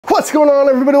What's going on,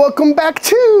 everybody? Welcome back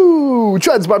to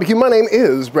Chuds BBQ. My name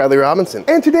is Bradley Robinson,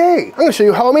 and today I'm gonna show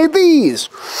you how I made these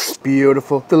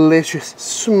beautiful, delicious,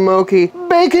 smoky,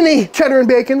 bacony cheddar and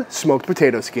bacon smoked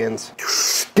potato skins.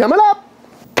 Coming up.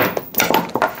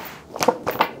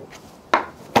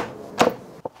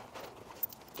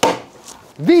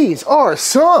 These are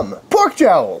some pork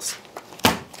jowls.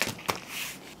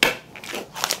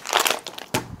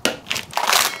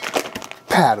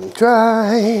 Pat them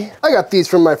dry. I got these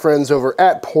from my friends over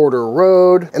at Porter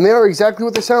Road, and they are exactly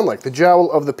what they sound like, the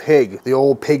jowl of the pig, the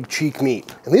old pig cheek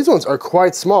meat. And these ones are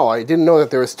quite small. I didn't know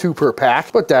that there was 2 per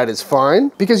pack, but that is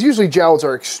fine, because usually jowls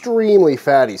are extremely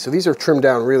fatty, so these are trimmed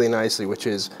down really nicely, which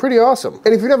is pretty awesome.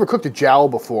 And if you've never cooked a jowl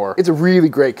before, it's a really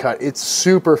great cut. It's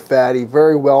super fatty,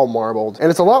 very well marbled, and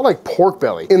it's a lot like pork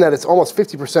belly, in that it's almost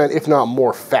 50%, if not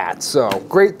more fat. So,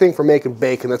 great thing for making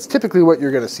bacon. That's typically what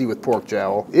you're gonna see with pork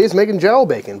jowl, is making jowl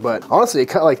bacon. But honestly, a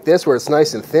cut like this where it's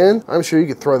nice and thin, I'm sure you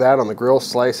could throw that on the grill,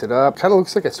 slice it up. Kind of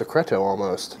looks like a secreto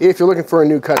almost. If you're looking for a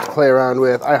new cut to play around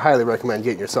with, I highly recommend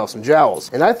getting yourself some jowls.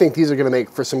 And I think these are gonna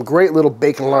make for some great little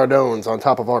bacon lardons on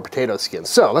top of our potato skins.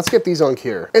 So let's get these on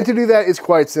cure. And to do that is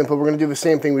quite simple. We're gonna do the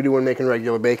same thing we do when making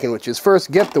regular bacon, which is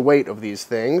first get the weight of these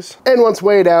things. And once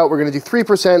weighed out, we're gonna do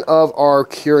 3% of our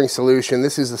curing solution.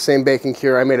 This is the same bacon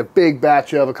cure I made a big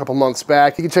batch of a couple months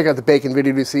back. You can check out the bacon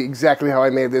video to see exactly how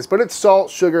I made this, but it's salt,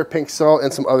 sugar, pink salt,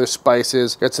 and some other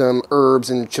spices. Got some herbs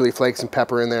and chili flakes and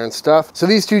pepper in there and stuff. So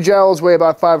these 2 jowls weigh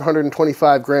about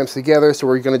 525 grams together, so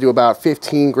we're gonna do about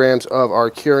 15 grams of our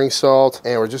curing salt,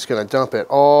 and we're just gonna dump it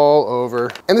all over.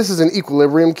 And this is an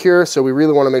equilibrium cure, so we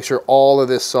really wanna make sure all of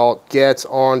this salt gets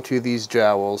onto these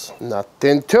jowls.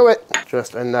 Nothing to it,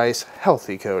 just a nice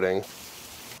healthy coating.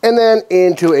 And then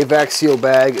into a vac seal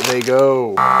bag they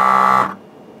go.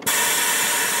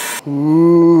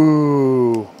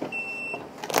 Ooh.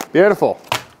 Beautiful.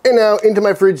 And now into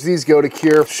my fridge these go to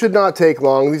cure. Should not take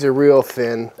long. These are real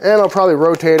thin. And I'll probably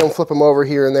rotate them, flip them over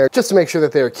here and there just to make sure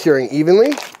that they are curing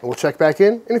evenly. And we'll check back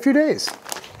in a few days.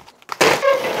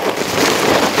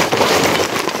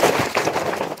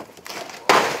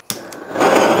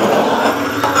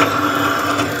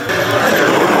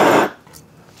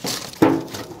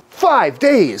 Five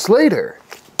days later.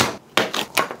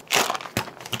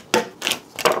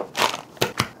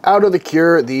 Out of the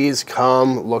cure, these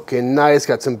come looking nice.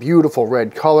 Got some beautiful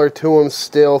red color to them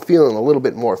still, feeling a little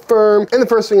bit more firm. And the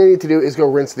first thing I need to do is go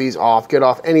rinse these off, get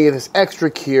off any of this extra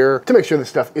cure to make sure the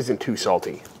stuff isn't too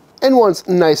salty. And once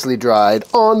nicely dried,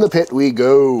 on the pit we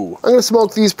go. I'm gonna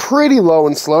smoke these pretty low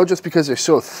and slow just because they're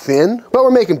so thin, but we're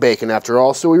making bacon after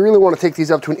all, so we really wanna take these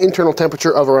up to an internal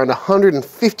temperature of around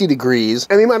 150 degrees,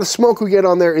 and the amount of smoke we get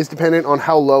on there is dependent on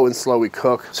how low and slow we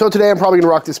cook. So today I'm probably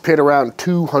gonna rock this pit around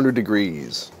 200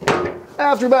 degrees.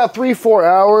 After about 3-4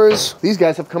 hours, these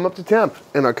guys have come up to temp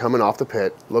and are coming off the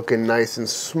pit. Looking nice and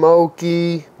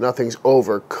smoky, nothing's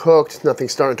overcooked,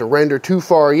 nothing's starting to render too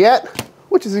far yet,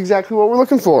 which is exactly what we're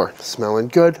looking for. Smelling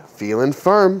good, feeling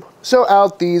firm. So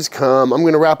out these come. I'm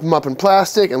gonna wrap them up in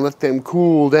plastic and let them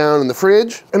cool down in the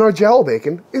fridge, and our jowl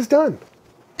bacon is done.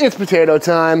 It's potato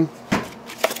time.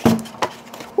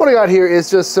 What I got here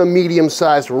is just some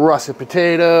medium-sized russet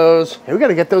potatoes, and we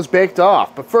gotta get those baked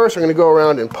off. But first, I'm gonna go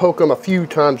around and poke them a few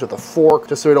times with a fork,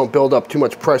 just so we don't build up too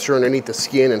much pressure underneath the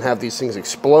skin and have these things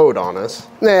explode on us.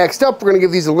 Next up, we're gonna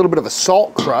give these a little bit of a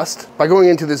salt crust by going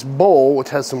into this bowl, which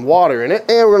has some water in it,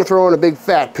 and we're gonna throw in a big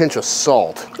fat pinch of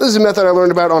salt. This is a method I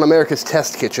learned about on America's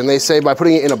Test Kitchen. They say by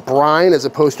putting it in a brine as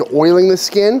opposed to oiling the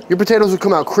skin, your potatoes will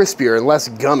come out crispier and less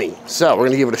gummy. So we're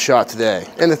gonna give it a shot today.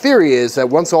 And the theory is that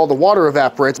once all the water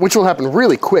evaporates, which will happen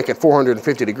really quick at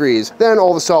 450 degrees, then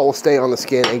all the salt will stay on the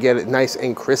skin and get it nice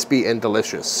and crispy and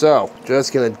delicious. So,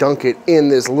 just gonna dunk it in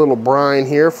this little brine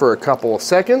here for a couple of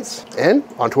seconds, and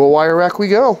onto a wire rack we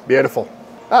go. Beautiful.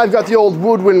 I've got the old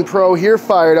Woodwind Pro here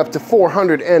fired up to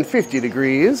 450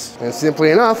 degrees, and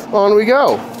simply enough, on we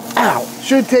go. Ow!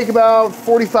 Should take about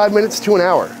 45 minutes to an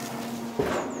hour.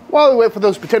 While we wait for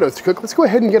those potatoes to cook, let's go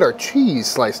ahead and get our cheese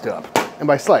sliced up. And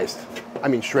by sliced, I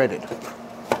mean shredded.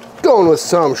 Going with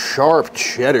some sharp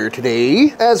cheddar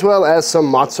today, as well as some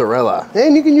mozzarella.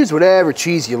 And you can use whatever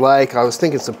cheese you like. I was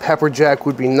thinking some pepper jack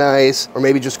would be nice, or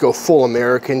maybe just go full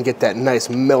American, get that nice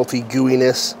melty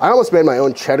gooiness. I almost made my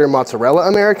own cheddar mozzarella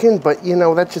American, but you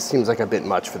know, that just seems like a bit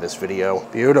much for this video.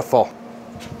 Beautiful.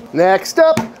 Next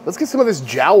up, let's get some of this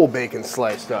jowl bacon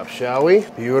sliced up, shall we?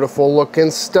 Beautiful looking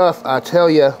stuff, I tell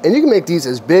ya. And you can make these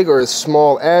as big or as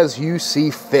small as you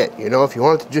see fit. You know, if you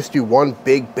wanted to just do one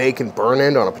big bacon burn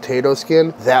end on a potato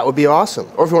skin, that would be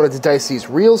awesome. Or if you wanted to dice these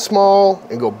real small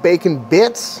and go bacon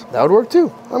bits, that would work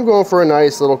too. I'm going for a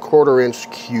nice little 1/4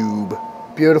 inch cube.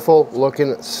 Beautiful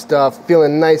looking stuff.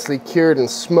 Feeling nicely cured and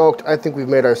smoked. I think we've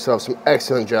made ourselves some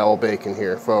excellent jowl bacon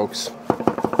here, folks.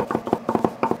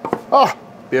 Oh,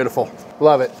 beautiful.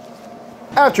 Love it.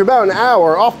 After about an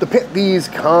hour, off the pit these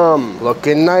come.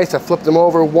 Looking nice. I flipped them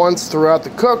over once throughout the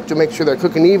cook to make sure they're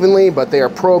cooking evenly, but they are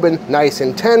probing nice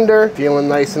and tender, feeling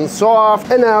nice and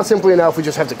soft. And now, simply enough, we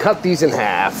just have to cut these in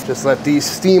half. Just let these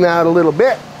steam out a little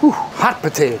bit. Whew, hot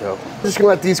potato. Just gonna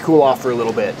let these cool off for a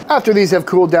little bit. After these have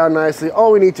cooled down nicely,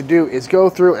 all we need to do is go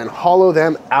through and hollow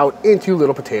them out into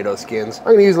little potato skins.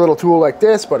 I'm gonna use a little tool like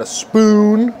this, but a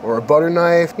spoon or a butter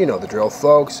knife, you know the drill,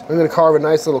 folks. I'm gonna carve a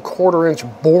nice little 1/4-inch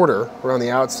border around the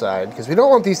outside because we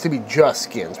don't want these to be just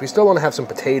skins. We still wanna have some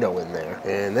potato in there.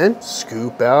 And then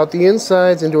scoop out the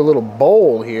insides into a little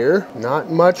bowl here. Not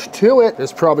much to it.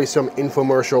 There's probably some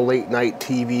infomercial late night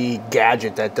TV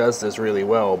gadget that does this really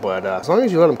well, but as long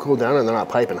as you let them cool down and they're not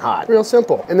piping hot. Real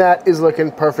simple. And that is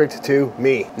looking perfect to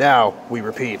me. Now we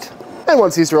repeat. And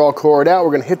once these are all cored out,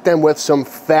 we're gonna hit them with some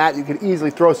fat. You could easily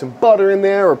throw some butter in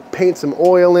there or paint some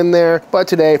oil in there. But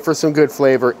today, for some good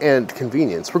flavor and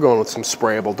convenience, we're going with some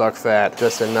sprayable duck fat.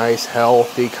 Just a nice,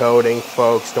 healthy coating,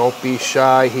 folks. Don't be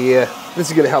shy here. This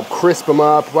is gonna help crisp them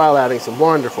up while adding some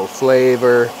wonderful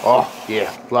flavor. Oh,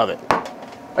 yeah, love it.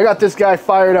 I got this guy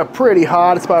fired up pretty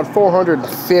hot. It's about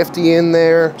 450 in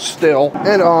there still.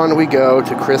 And on we go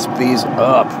to crisp these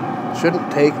up. Shouldn't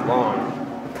take long.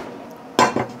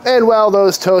 And while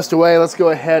those toast away, let's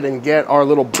go ahead and get our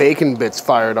little bacon bits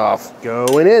fired off.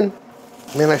 Going in.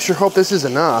 Man, I sure hope this is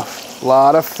enough. A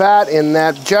lot of fat in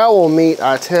that jowl meat,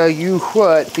 I tell you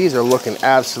what. These are looking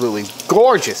absolutely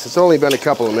gorgeous. It's only been a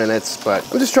couple of minutes, but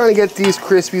I'm just trying to get these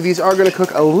crispy. These are gonna cook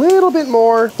a little bit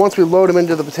more once we load them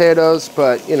into the potatoes,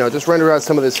 but you know, just render out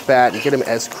some of this fat and get them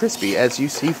as crispy as you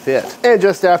see fit. And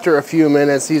just after a few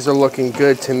minutes, these are looking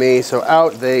good to me, so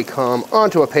out they come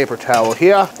onto a paper towel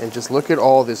here, and just look at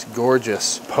all this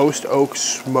gorgeous post-oak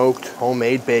smoked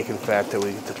homemade bacon fat that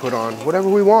we get to put on whatever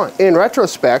we want. In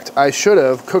retrospect, I should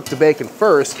have cooked the bacon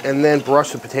first and then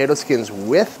brush the potato skins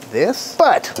with this,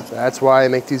 but that's why I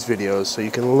make these videos, so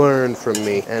you can learn from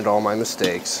me and all my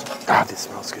mistakes. Ah, this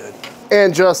smells good.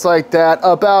 And just like that,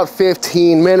 about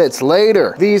 15 minutes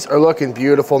later, these are looking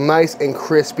beautiful, nice and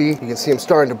crispy. You can see them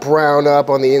starting to brown up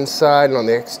on the inside and on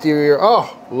the exterior.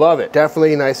 Oh, love it.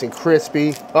 Definitely nice and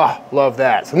crispy. Oh, love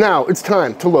that. So now it's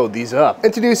time to load these up.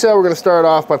 And to do so, we're gonna start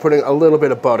off by putting a little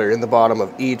bit of butter in the bottom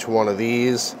of each one of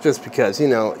these, just because, you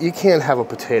know, you can't have a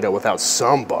potato without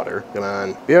some butter. Come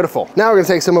on. Beautiful. Now we're gonna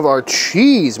take some of our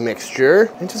cheese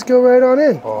mixture and just go right on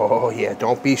in. Oh yeah,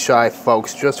 don't be shy,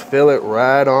 folks. Just fill it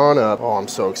right on up. Oh, I'm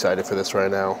so excited for this right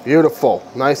now. Beautiful,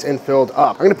 nice and filled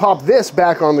up. I'm gonna pop this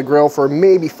back on the grill for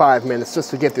maybe 5 minutes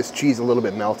just to get this cheese a little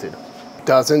bit melted.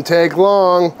 Doesn't take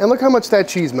long. And look how much that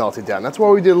cheese melted down. That's why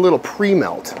we did a little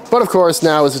pre-melt. But of course,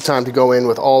 now is the time to go in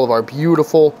with all of our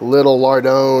beautiful little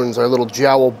lardones, our little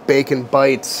jowl bacon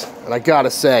bites. And I gotta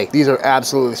say, these are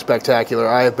absolutely spectacular.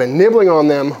 I have been nibbling on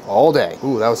them all day.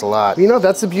 Ooh, that was a lot. You know,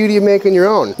 that's the beauty of making your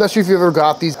own. Not sure if you ever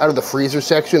got these out of the freezer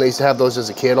section. I used to have those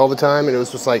as a kid all the time, and it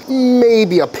was just like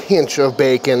maybe a pinch of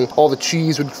bacon. All the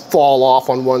cheese would fall off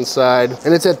on one side.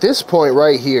 And it's at this point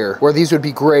right here where these would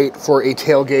be great for a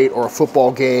tailgate or a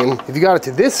football game. If you got it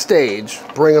to this stage,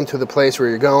 bring them to the place where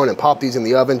you're going and pop these in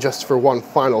the oven just for one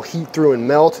final heat through and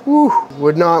melt. Ooh,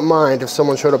 would not mind if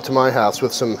someone showed up to my house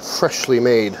with some freshly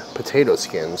made potato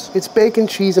skins. It's bacon,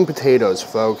 cheese, and potatoes,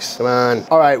 folks. Come on.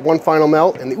 All right, one final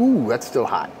melt, and ooh, that's still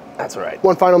hot. That's all right.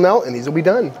 One final melt, and these will be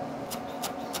done.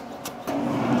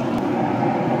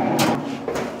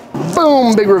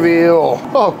 Boom, big reveal.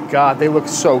 Oh God, they look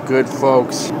so good,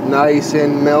 folks. Nice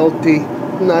and melty,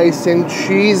 nice and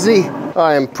cheesy.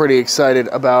 I am pretty excited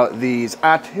about these,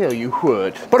 I tell you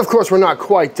what. But of course, we're not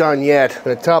quite done yet. I'm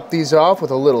gonna top these off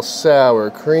with a little sour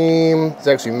cream. It's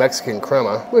actually Mexican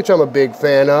crema, which I'm a big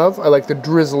fan of. I like the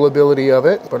drizzleability of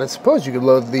it, but I suppose you could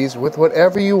load these with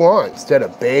whatever you want. Instead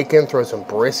of bacon, throw some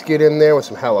brisket in there with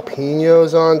some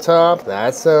jalapenos on top.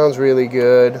 That sounds really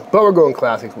good. But we're going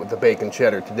classic with the bacon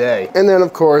cheddar today. And then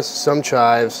of course, some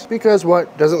chives, because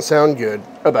what doesn't sound good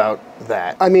about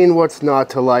that? I mean, what's not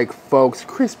to like, folks?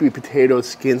 Crispy potato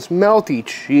skins, melty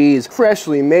cheese,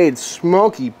 freshly made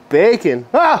smoky bacon.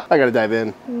 Ah, I gotta dive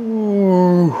in.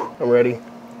 Ooh, I'm ready.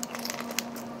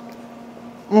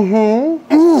 Oh,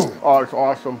 it's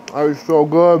awesome. That is so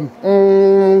good.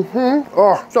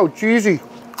 Oh, so cheesy,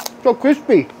 so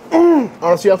crispy.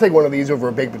 Honestly, I'll take one of these over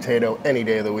a baked potato any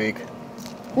day of the week.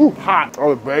 Ooh, hot.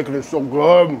 Oh, the bacon is so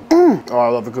good. Oh, I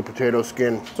love a good potato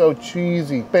skin. So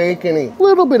cheesy, bacony.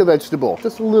 Little bit of vegetable,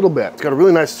 just a little bit. It's got a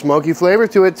really nice smoky flavor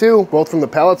to it too, both from the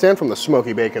pellets and from the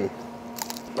smoky bacon.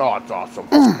 Oh, it's awesome.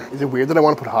 Is it weird that I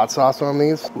want to put hot sauce on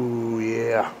these? Ooh,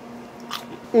 yeah.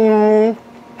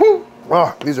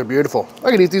 Oh, these are beautiful.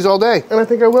 I could eat these all day, and I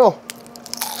think I will.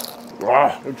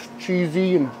 Oh, it's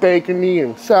cheesy and bacony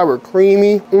and sour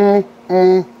creamy.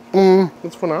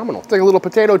 It's phenomenal. It's like a little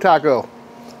potato taco.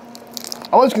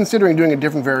 I was considering doing a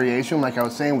different variation, like I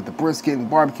was saying, with the brisket and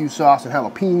barbecue sauce and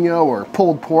jalapeno, or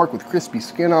pulled pork with crispy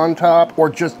skin on top, or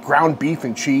just ground beef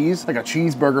and cheese, like a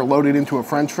cheeseburger loaded into a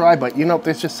french fry, but you know,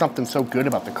 there's just something so good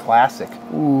about the classic.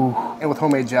 Ooh. And with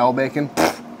homemade jowl bacon,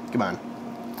 come on.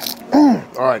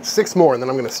 All right, 6 more and then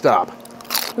I'm gonna stop.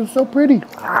 It's so pretty.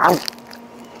 All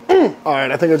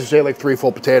right, I think I just ate like 3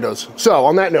 full potatoes. So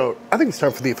on that note, I think it's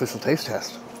time for the official taste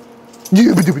test.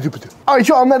 All right,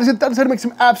 y'all, and that is it. That is how to make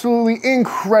some absolutely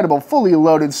incredible, fully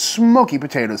loaded, smoky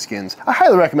potato skins. I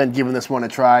highly recommend giving this one a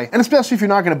try, and especially if you're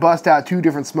not gonna bust out 2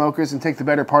 different smokers and take the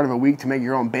better part of a week to make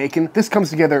your own bacon, this comes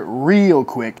together real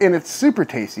quick, and it's super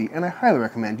tasty, and I highly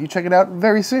recommend you check it out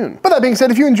very soon. But that being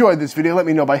said, if you enjoyed this video, let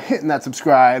me know by hitting that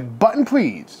subscribe button,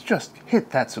 please. Just hit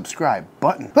that subscribe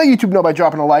button. Let YouTube know by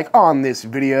dropping a like on this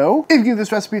video. If you give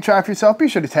this recipe a try for yourself, be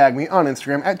sure to tag me on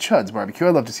Instagram at Chuds BBQ.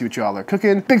 I'd love to see what y'all are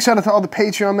cooking. Big shout out to all the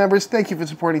Patreon members. Thank you for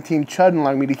supporting Team Chud and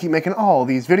allowing me to keep making all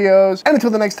these videos. And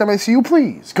until the next time I see you,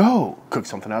 please go cook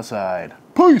something outside.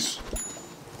 Peace!